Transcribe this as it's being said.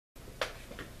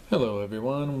Hello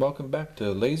everyone, welcome back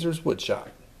to Laser's Woodshop.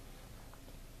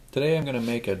 Today I'm going to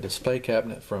make a display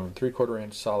cabinet from 3/4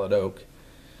 inch solid oak,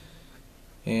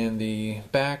 and the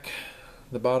back,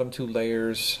 the bottom two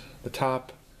layers, the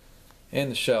top,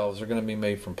 and the shelves are going to be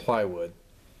made from plywood,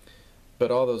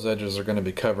 but all those edges are going to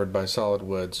be covered by solid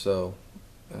wood, so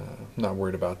I'm not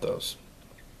worried about those.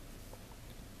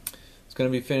 It's going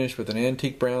to be finished with an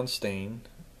antique brown stain,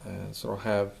 so it'll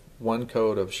have one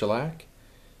coat of shellac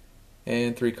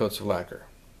and 3 coats of lacquer.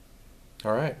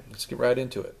 Alright, let's get right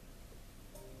into it.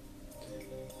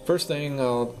 First thing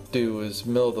I'll do is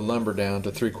mill the lumber down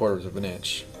to 3/4 of an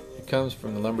inch. It comes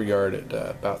from the lumber yard at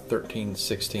about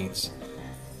 13/16,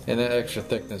 and that extra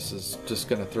thickness is just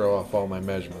going to throw off all my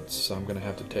measurements, so I'm going to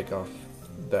have to take off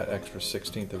that extra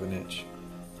 1/16 of an inch.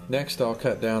 Next I'll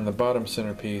cut down the bottom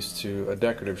centerpiece to a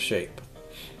decorative shape.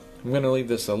 I'm going to leave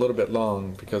this a little bit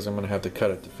long because I'm going to have to cut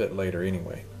it to fit later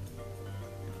anyway.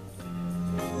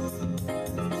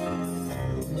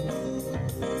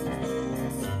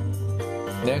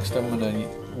 Next I'm going to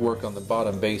work on the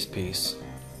bottom base piece.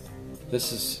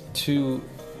 This is 2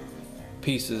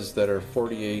 pieces that are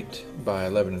 48 by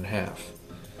 11.5,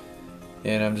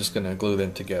 and I'm just going to glue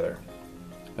them together.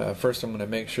 First I'm going to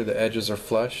make sure the edges are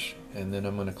flush, and then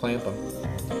I'm going to clamp them.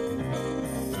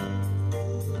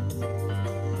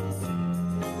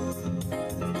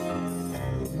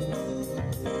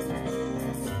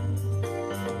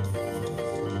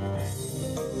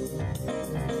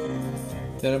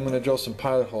 Then I'm going to drill some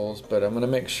pilot holes, but I'm going to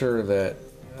make sure that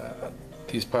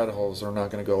these pilot holes are not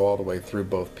going to go all the way through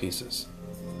both pieces.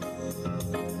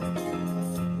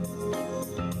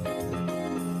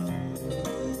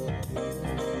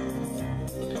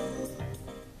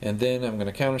 And then I'm going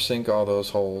to countersink all those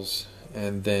holes,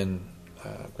 and then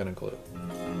I'm going to glue.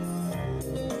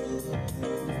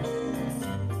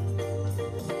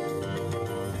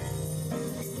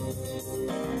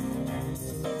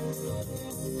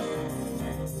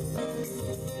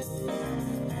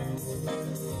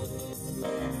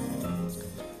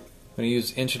 I'm going to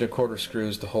use 1 1/4"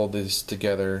 screws to hold these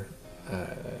together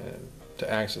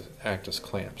to act as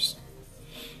clamps.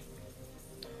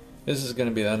 This is going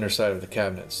to be the underside of the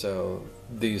cabinet, so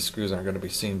these screws aren't going to be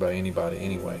seen by anybody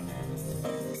anyway.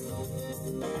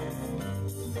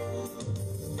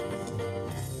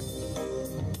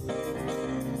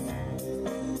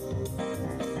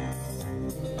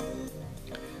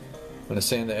 I'm going to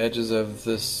sand the edges of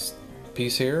this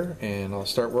piece here, and I'll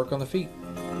start work on the feet.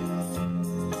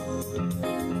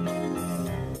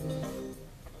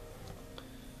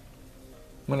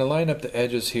 I'm going to line up the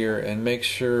edges here and make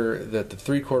sure that the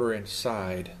 3/4 inch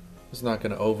side is not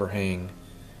going to overhang,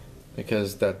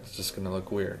 because that's just going to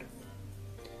look weird.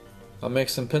 I'll make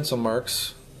some pencil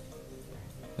marks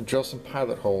and drill some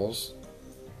pilot holes,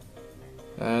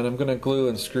 and I'm going to glue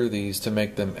and screw these to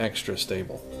make them extra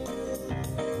stable.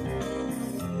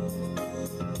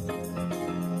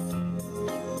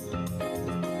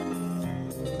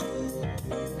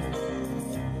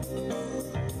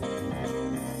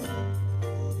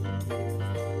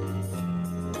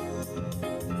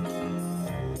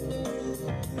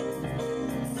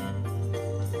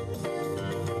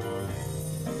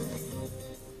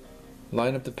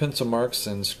 Line up the pencil marks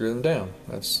and screw them down.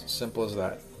 That's simple as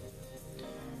that.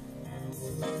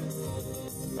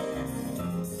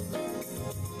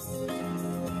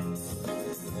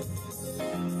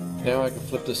 Now I can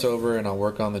flip this over and I'll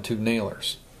work on the 2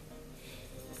 nailers.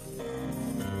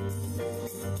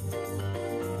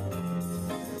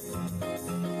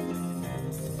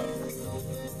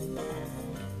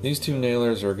 These 2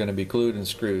 nailers are going to be glued and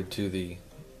screwed to the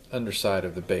underside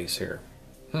of the base here.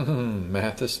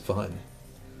 Math is fun.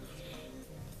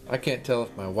 I can't tell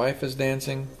if my wife is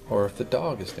dancing or if the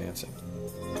dog is dancing.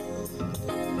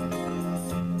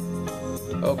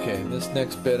 Okay, in this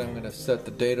next bit I'm going to set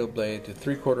the dado blade to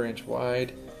 3/4 inch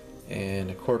wide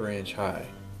and 1/4 inch high.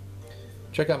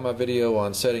 Check out my video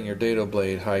on setting your dado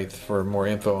blade height for more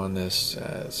info on this.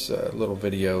 It's a little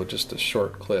video, just a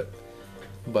short clip,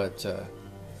 but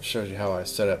shows you how I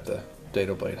set up the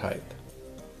dado blade height.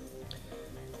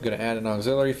 I'm going to add an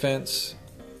auxiliary fence.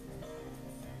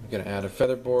 I'm going to add a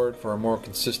featherboard for a more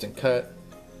consistent cut.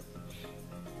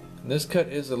 And this cut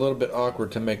is a little bit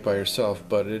awkward to make by yourself,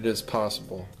 but it is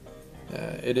possible.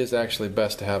 It is actually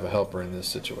best to have a helper in this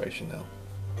situation though.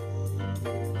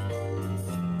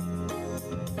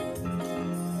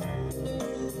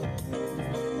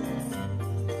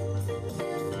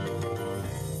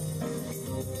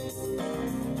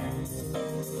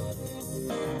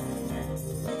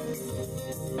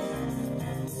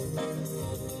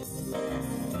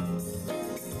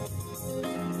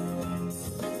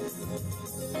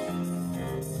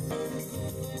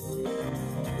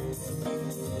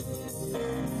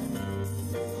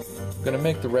 I'm going to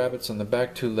make the rabbets on the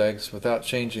back two legs without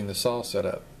changing the saw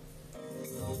setup.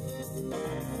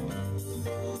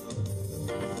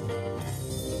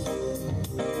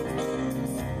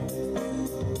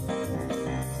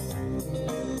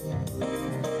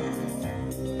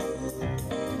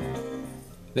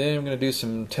 Then I'm going to do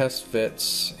some test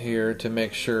fits here to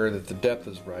make sure that the depth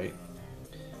is right.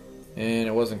 And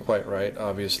it wasn't quite right,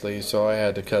 obviously, so I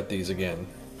had to cut these again.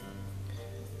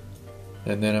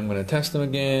 And then I'm going to test them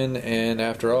again, and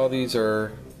after all these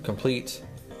are complete,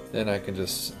 then I can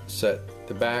just set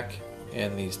the back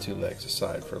and these two legs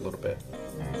aside for a little bit.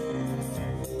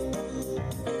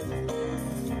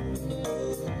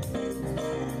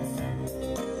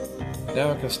 Now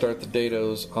I can start the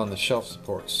dados on the shelf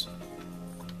supports.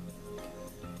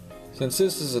 Since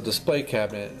this is a display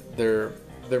cabinet, there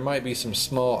might be some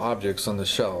small objects on the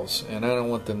shelves, and I don't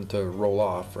want them to roll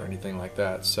off or anything like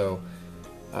that, so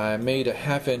I made a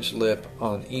 1/2-inch lip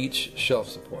on each shelf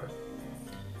support.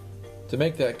 To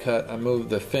make that cut, I moved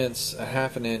the fence a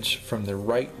 1/2 inch from the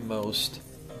rightmost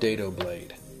dado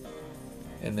blade,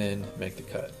 and then make the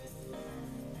cut.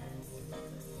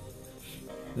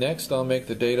 Next, I'll make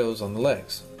the dados on the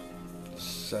legs.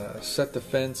 Set the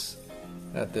fence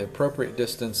at the appropriate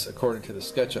distance according to the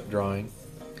SketchUp drawing,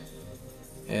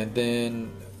 and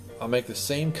then I'll make the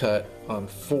same cut on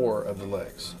 4 of the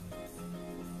legs.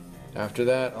 After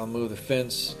that, I'll move the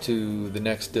fence to the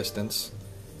next distance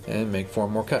and make 4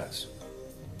 more cuts.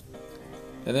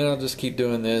 And then I'll just keep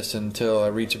doing this until I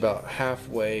reach about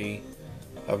halfway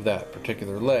of that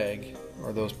particular leg,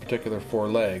 or those particular 4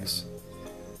 legs,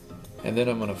 and then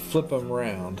I'm going to flip them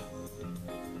around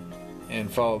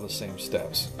and follow the same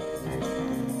steps.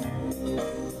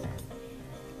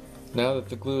 Now that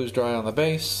the glue is dry on the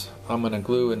base, I'm going to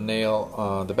glue and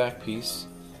nail the back piece,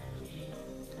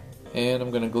 and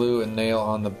I'm going to glue and nail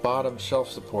on the bottom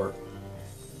shelf support.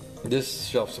 This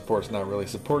shelf support is not really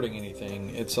supporting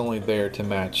anything, it's only there to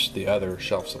match the other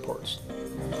shelf supports.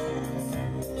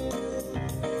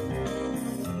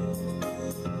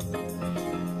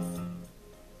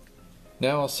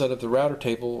 Now I'll set up the router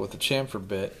table with the chamfer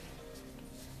bit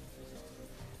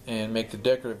and make the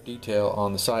decorative detail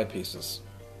on the side pieces.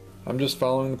 I'm just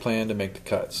following the plan to make the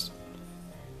cuts.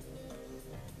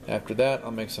 After that,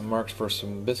 I'll make some marks for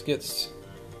some biscuits.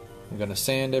 I'm going to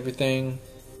sand everything.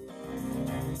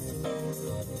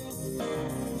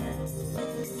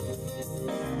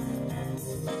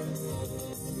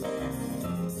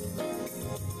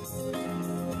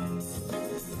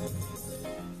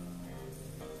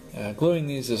 Gluing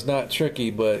these is not tricky,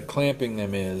 but clamping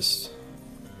them is.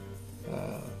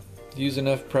 Use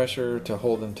enough pressure to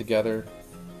hold them together,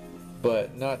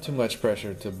 but not too much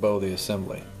pressure to bow the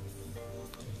assembly.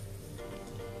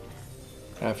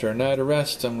 After a night of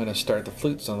rest, I'm going to start the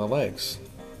flutes on the legs.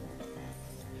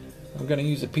 I'm going to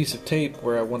use a piece of tape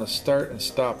where I want to start and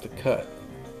stop the cut.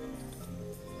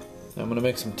 I'm going to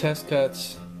make some test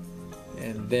cuts,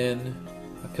 and then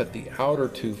I'll cut the outer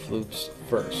 2 flutes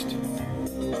first.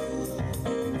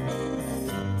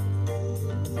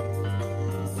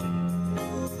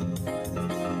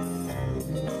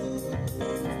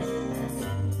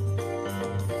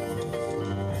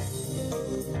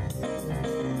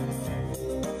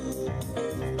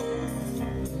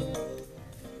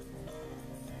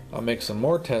 I'll make some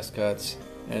more test cuts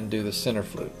and do the center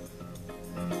flute.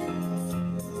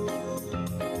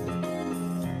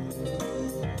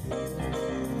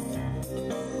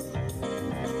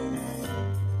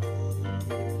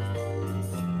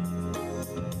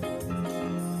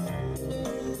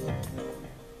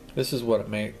 This is what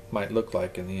it might look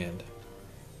like in the end.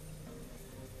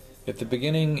 If the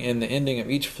beginning and the ending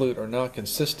of each flute are not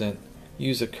consistent,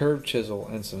 use a curved chisel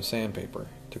and some sandpaper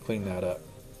to clean that up.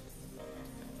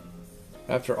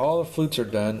 After all the flutes are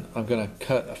done, I'm going to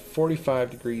cut a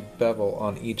 45-degree bevel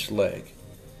on each leg.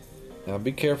 Now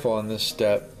be careful on this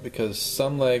step because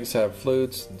some legs have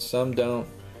flutes and some don't.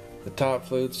 The top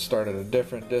flutes start at a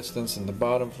different distance than the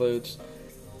bottom flutes.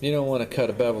 You don't want to cut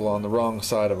a bevel on the wrong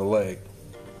side of a leg.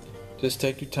 Just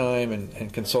take your time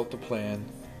and consult the plan.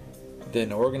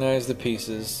 Then organize the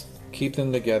pieces, keep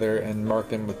them together and mark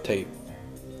them with tape.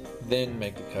 Then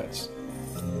make the cuts.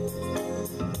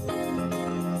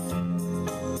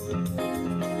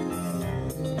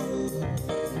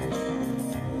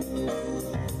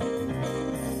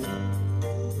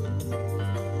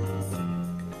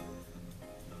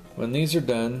 When these are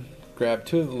done, grab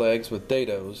 2 of the legs with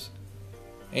dados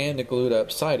and a glued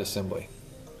up side assembly.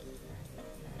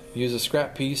 Use a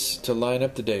scrap piece to line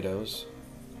up the dados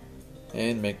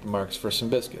and make the marks for some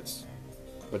biscuits.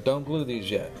 But don't glue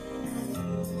these yet.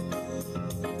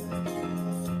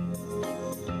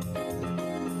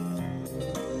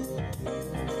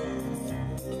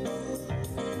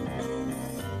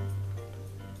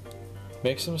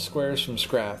 Make some squares from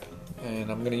scrap,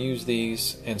 and I'm going to use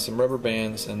these and some rubber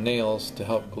bands and nails to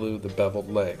help glue the beveled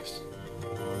legs.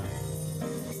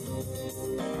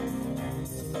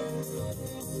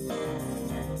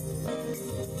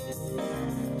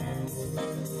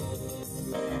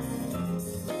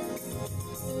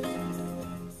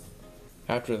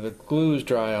 After the glue is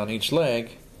dry on each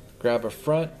leg, grab a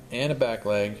front and a back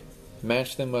leg,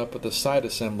 match them up with the side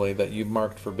assembly that you've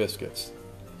marked for biscuits.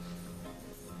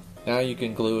 Now you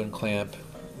can glue and clamp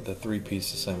the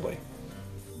 3-piece assembly.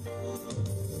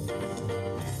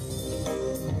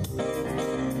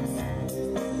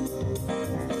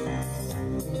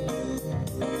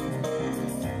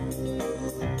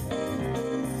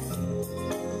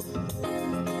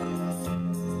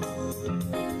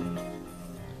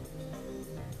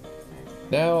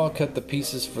 Now I'll cut the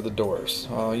pieces for the doors.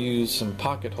 I'll use some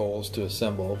pocket holes to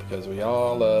assemble because we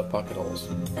all love pocket holes.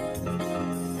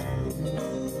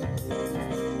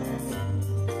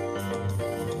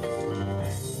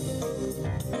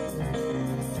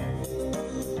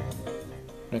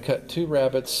 I'm going to cut 2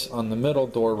 rabbets on the middle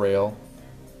door rail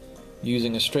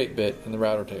using a straight bit in the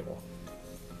router table.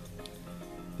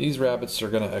 These rabbets are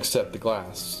going to accept the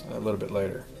glass a little bit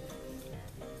later.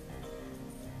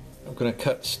 I'm going to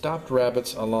cut stopped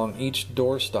rabbets along each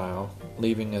door stile,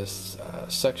 leaving a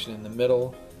section in the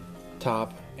middle,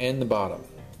 top, and the bottom.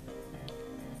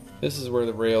 This is where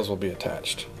the rails will be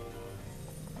attached.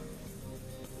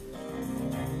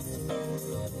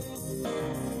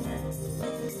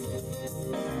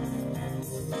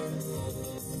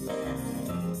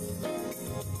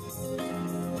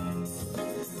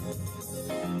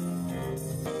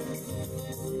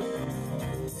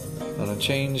 I'm going to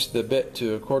change the bit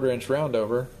to a 1/4 inch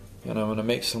roundover, and I'm going to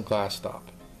make some glass stop.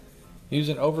 Use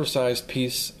an oversized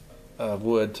piece of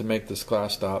wood to make this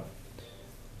glass stop,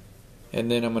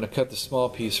 and then I'm going to cut the small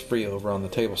piece free over on the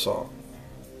table saw.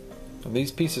 Now,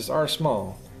 these pieces are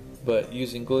small, but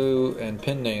using glue and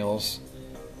pin nails,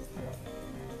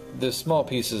 the small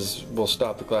pieces will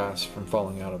stop the glass from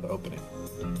falling out of the opening.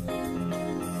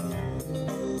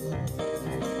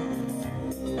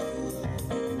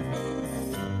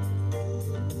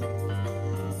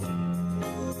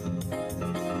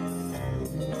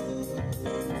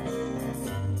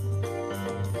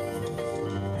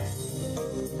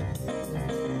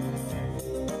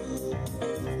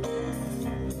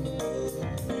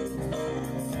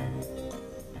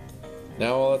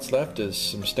 Now all that's left is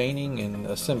some staining and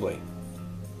assembly.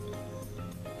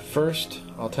 First,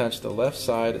 I'll attach the left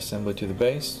side assembly to the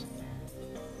base.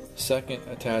 Second,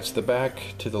 attach the back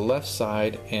to the left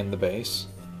side and the base.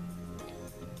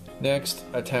 Next,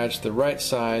 attach the right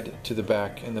side to the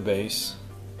back and the base.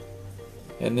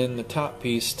 And then the top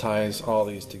piece ties all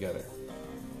these together.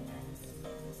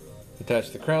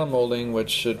 Attach the crown molding, which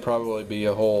should probably be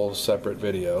a whole separate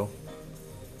video.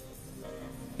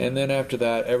 And then after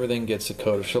that, everything gets a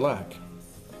coat of shellac.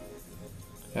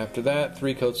 After that,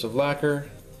 3 coats of lacquer.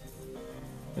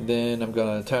 And then I'm going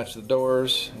to attach the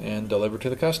doors and deliver to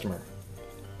the customer.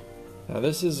 Now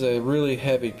this is a really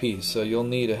heavy piece, so you'll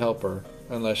need a helper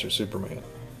unless you're Superman.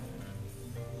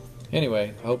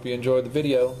 Anyway, I hope you enjoyed the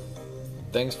video.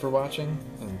 Thanks for watching,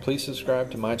 and please subscribe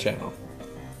to my channel.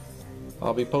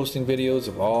 I'll be posting videos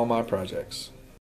of all my projects.